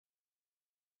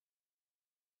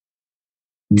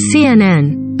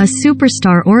CNN. A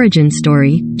superstar origin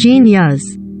story,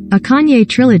 jeen-yuhs. A Kanye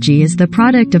Trilogy is the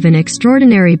product of an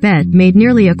extraordinary bet made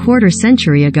nearly a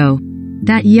quarter-century ago.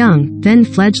 That young, then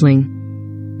fledgling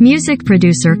music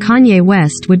producer Kanye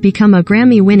West would become a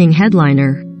Grammy-winning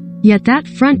headliner. Yet that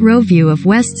front-row view of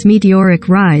West's meteoric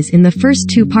rise in the first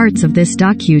two parts of this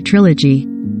docu-trilogy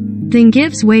then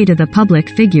gives way to the public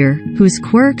figure, whose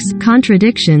quirks,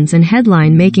 contradictions and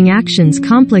headline-making actions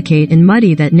complicate and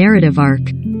muddy that narrative arc.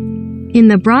 In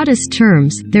the broadest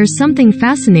terms, there's something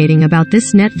fascinating about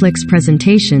this Netflix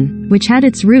presentation, which had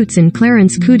its roots in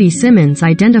Clarence Cootie Simmons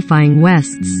identifying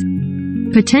West's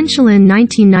potential in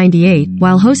 1998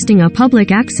 while hosting a public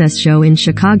access show in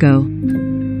Chicago.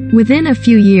 Within a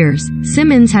few years,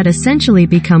 Simmons had essentially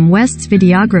become West's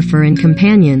videographer and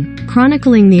companion,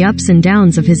 chronicling the ups and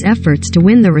downs of his efforts to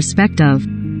win the respect of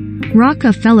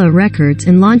Rockefeller Records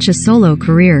and launch a solo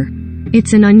career.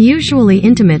 It's an unusually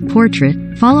intimate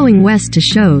portrait, following West to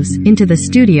shows, into the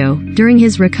studio, during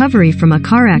his recovery from a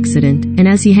car accident, and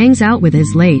as he hangs out with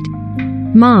his late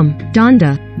mom,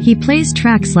 Donda. He plays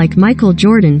tracks like Michael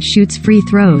Jordan shoots free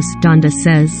throws, Donda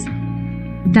says.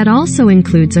 That also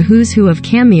includes a who's who of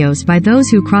cameos by those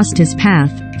who crossed his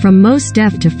path, from Mos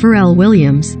Def to Pharrell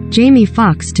Williams, Jamie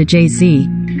Foxx to Jay-Z.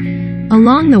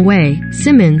 Along the way,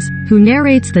 Simmons, who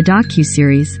narrates the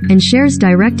docuseries, and shares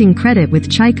directing credit with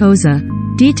Chike Oza,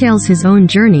 details his own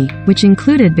journey, which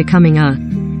included becoming a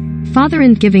father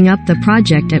and giving up the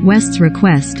project at West's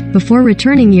request, before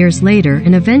returning years later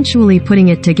and eventually putting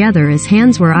it together as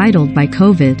hands were idled by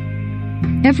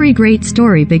COVID. Every great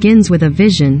story begins with a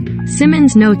vision,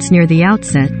 Simmons notes near the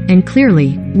outset, and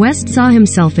clearly, West saw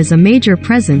himself as a major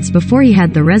presence before he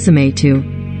had the resume to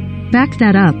back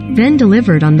that up, then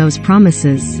delivered on those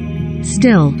promises.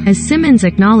 Still, as Simmons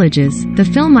acknowledges, the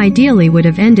film ideally would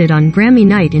have ended on Grammy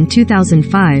night in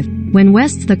 2005, when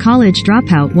West's The College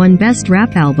Dropout won Best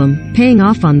Rap Album, paying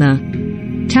off on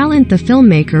the talent the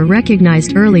filmmaker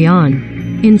recognized early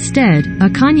on. Instead, a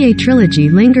Kanye trilogy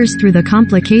lingers through the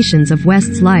complications of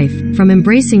West's life, from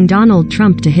embracing Donald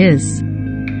Trump to his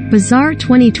bizarre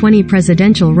 2020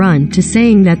 presidential run to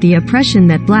saying that the oppression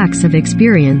that blacks have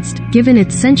experienced, given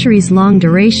its centuries-long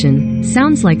duration,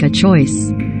 sounds like a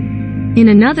choice. In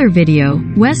another video,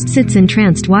 West sits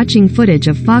entranced watching footage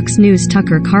of Fox News'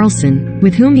 Tucker Carlson,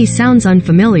 with whom he sounds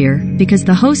unfamiliar, because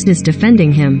the host is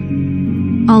defending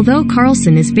him. Although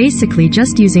Carlson is basically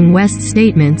just using West's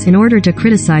statements in order to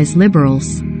criticize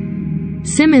liberals.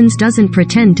 Simmons doesn't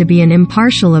pretend to be an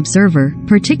impartial observer,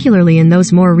 particularly in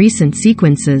those more recent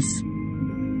sequences.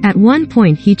 At one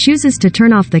point he chooses to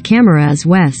turn off the camera as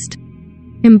West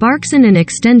embarks in an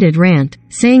extended rant,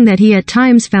 saying that he at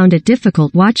times found it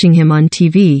difficult watching him on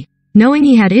TV, knowing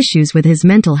he had issues with his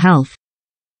mental health.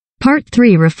 Part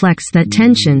 3 reflects that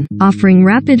tension, offering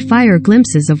rapid-fire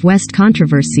glimpses of West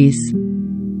controversies.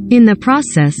 In the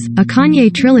process, a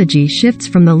Kanye trilogy shifts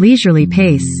from the leisurely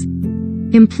pace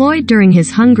employed during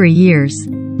his hungry years,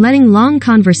 letting long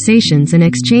conversations and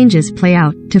exchanges play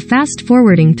out, to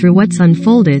fast-forwarding through what's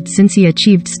unfolded since he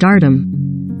achieved stardom.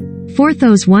 For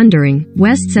those wondering,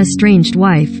 West's estranged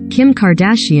wife, Kim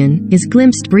Kardashian, is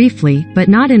glimpsed briefly, but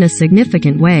not in a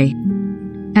significant way.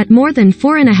 At more than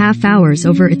 4.5 hours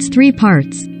over its 3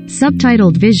 parts,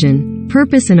 subtitled Vision,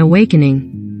 Purpose and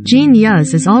Awakening,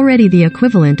 jeen-yuhs is already the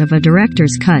equivalent of a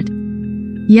director's cut.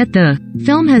 Yet the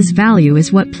film has value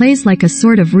as what plays like a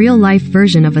sort of real-life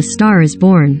version of A Star is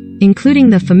Born, including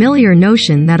the familiar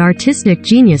notion that artistic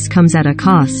genius comes at a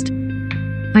cost.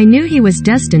 I knew he was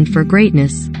destined for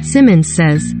greatness, Simmons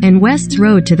says, and West's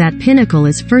road to that pinnacle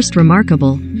is first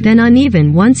remarkable, then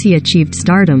uneven once he achieved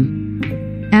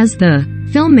stardom. As the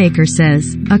filmmaker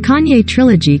says, a Kanye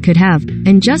trilogy could have,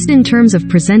 and just in terms of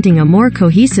presenting a more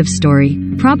cohesive story,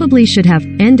 probably should have,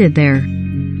 ended there.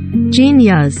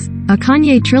 Jeen-yuhs, a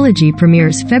Kanye trilogy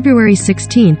premieres February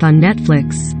 16 on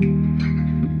Netflix.